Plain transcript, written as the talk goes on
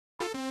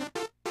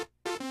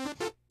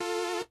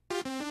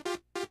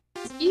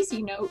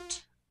Easy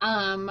Note.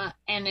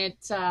 And it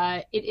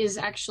is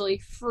actually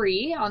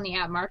free on the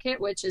app market,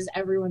 which is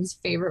everyone's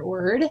favorite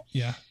word,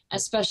 Yeah.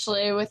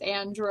 especially with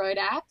Android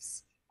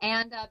apps.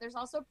 And there's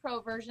also a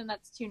pro version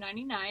that's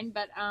 2.99,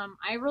 but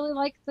I really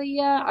like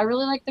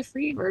the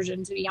free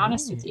version, to be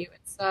honest with Oh. you.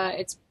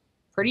 It's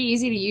pretty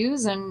easy to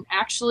use, and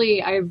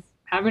actually I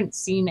haven't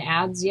seen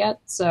ads yet,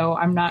 so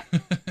I'm not.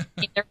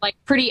 They're like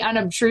pretty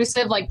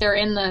unobtrusive, like they're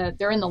in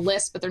the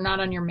list, but they're not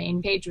on your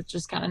main page, which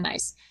is kind of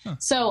nice. Huh.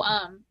 So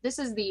this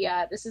is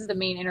the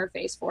main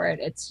interface for it.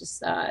 It's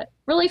just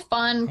really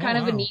fun, Oh kind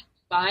of a wow. neat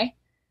buy,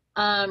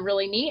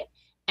 really neat.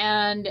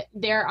 And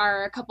there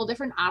are a couple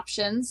different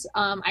options.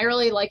 I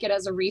really like it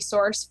as a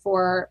resource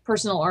for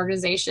personal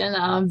organization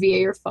via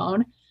your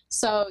phone.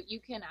 So you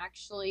can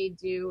actually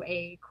do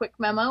a quick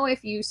memo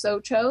if you so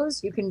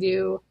chose. You can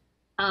do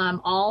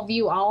all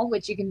view all,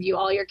 which you can view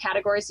all your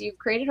categories you've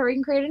created, or you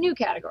can create a new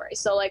category.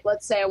 So like,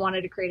 let's say I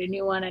wanted to create a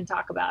new one and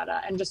talk about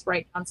and just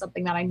write on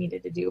something that I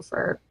needed to do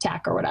for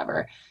tech or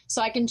whatever.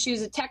 So I can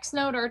choose a text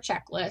note or a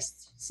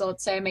checklist. So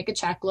let's say I make a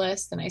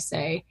checklist and I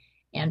say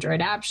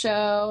Android app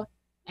show.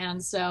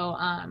 And so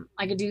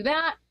I could do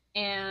that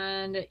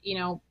and,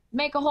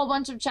 make a whole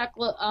bunch of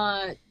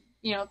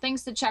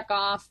things to check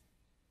off.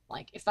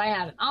 Like if I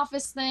had an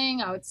office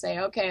thing, I would say,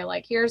 okay,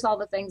 like here's all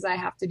the things I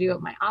have to do at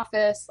my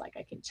office. Like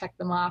I can check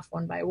them off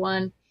one by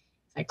one.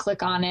 If I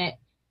click on it,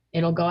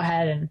 it'll go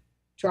ahead and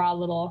draw a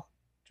little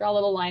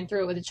line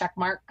through it with a check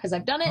mark because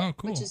I've done it, Oh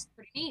which cool. is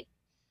pretty neat.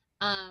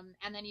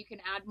 And then you can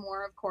add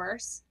more, of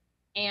course.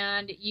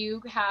 And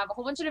you have a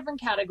whole bunch of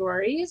different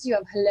categories. You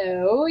have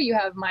hello, you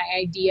have my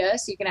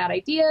ideas. So you can add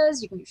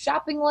ideas, you can do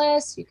shopping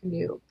lists, you can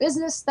do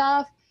business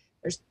stuff.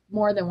 There's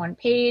more than one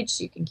page,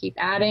 so you can keep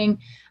adding.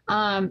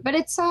 But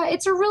it's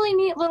a really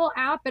neat little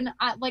app, and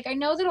I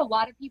know that a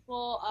lot of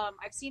people.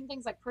 I've seen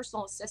things like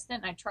personal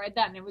assistant, and I tried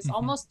that, and it was Hmm.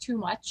 almost too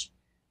much.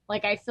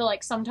 Like I feel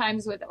like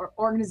sometimes with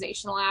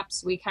organizational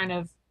apps, we kind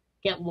of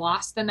get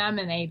lost in them,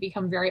 and they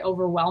become very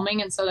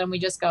overwhelming, and so then we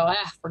just go,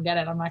 forget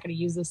it. I'm not going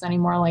to use this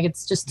anymore. Like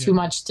it's just Yeah. too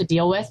much to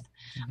deal with.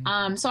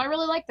 Hmm. So I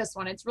really like this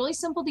one. It's really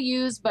simple to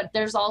use, but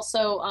there's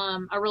also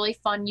a really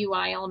fun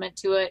UI element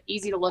to it,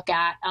 easy to look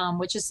at,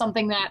 which is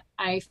something that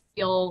I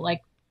feel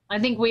like I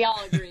think we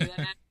all agree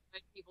that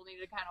people need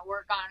to kind of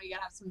work on. We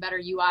gotta have some better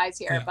UIs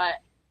here, Yeah.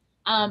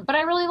 but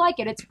I really like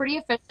it. It's pretty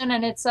efficient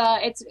and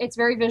it's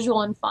very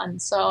visual and fun.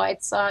 So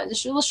it's a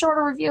little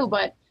shorter review,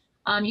 but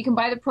you can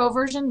buy the pro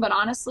version. But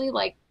honestly,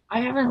 like I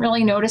haven't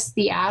really noticed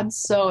the ads,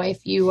 so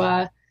if you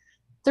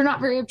they're not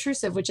very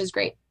obtrusive, which is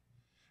great.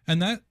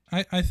 And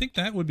I think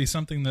that would be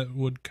something that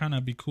would kind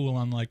of be cool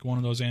on like one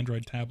of those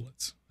Android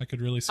tablets. I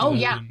could really see Oh that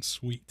yeah, being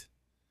sweet.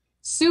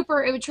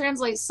 super. It would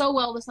translate so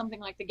well to something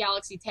like the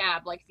Galaxy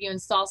Tab. Like if you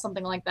install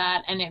something like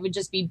that, and it would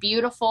just be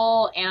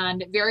beautiful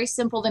and very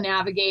simple to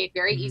navigate,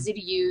 very Hmm. easy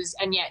to use,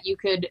 and yet you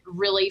could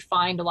really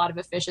find a lot of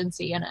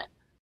efficiency in it.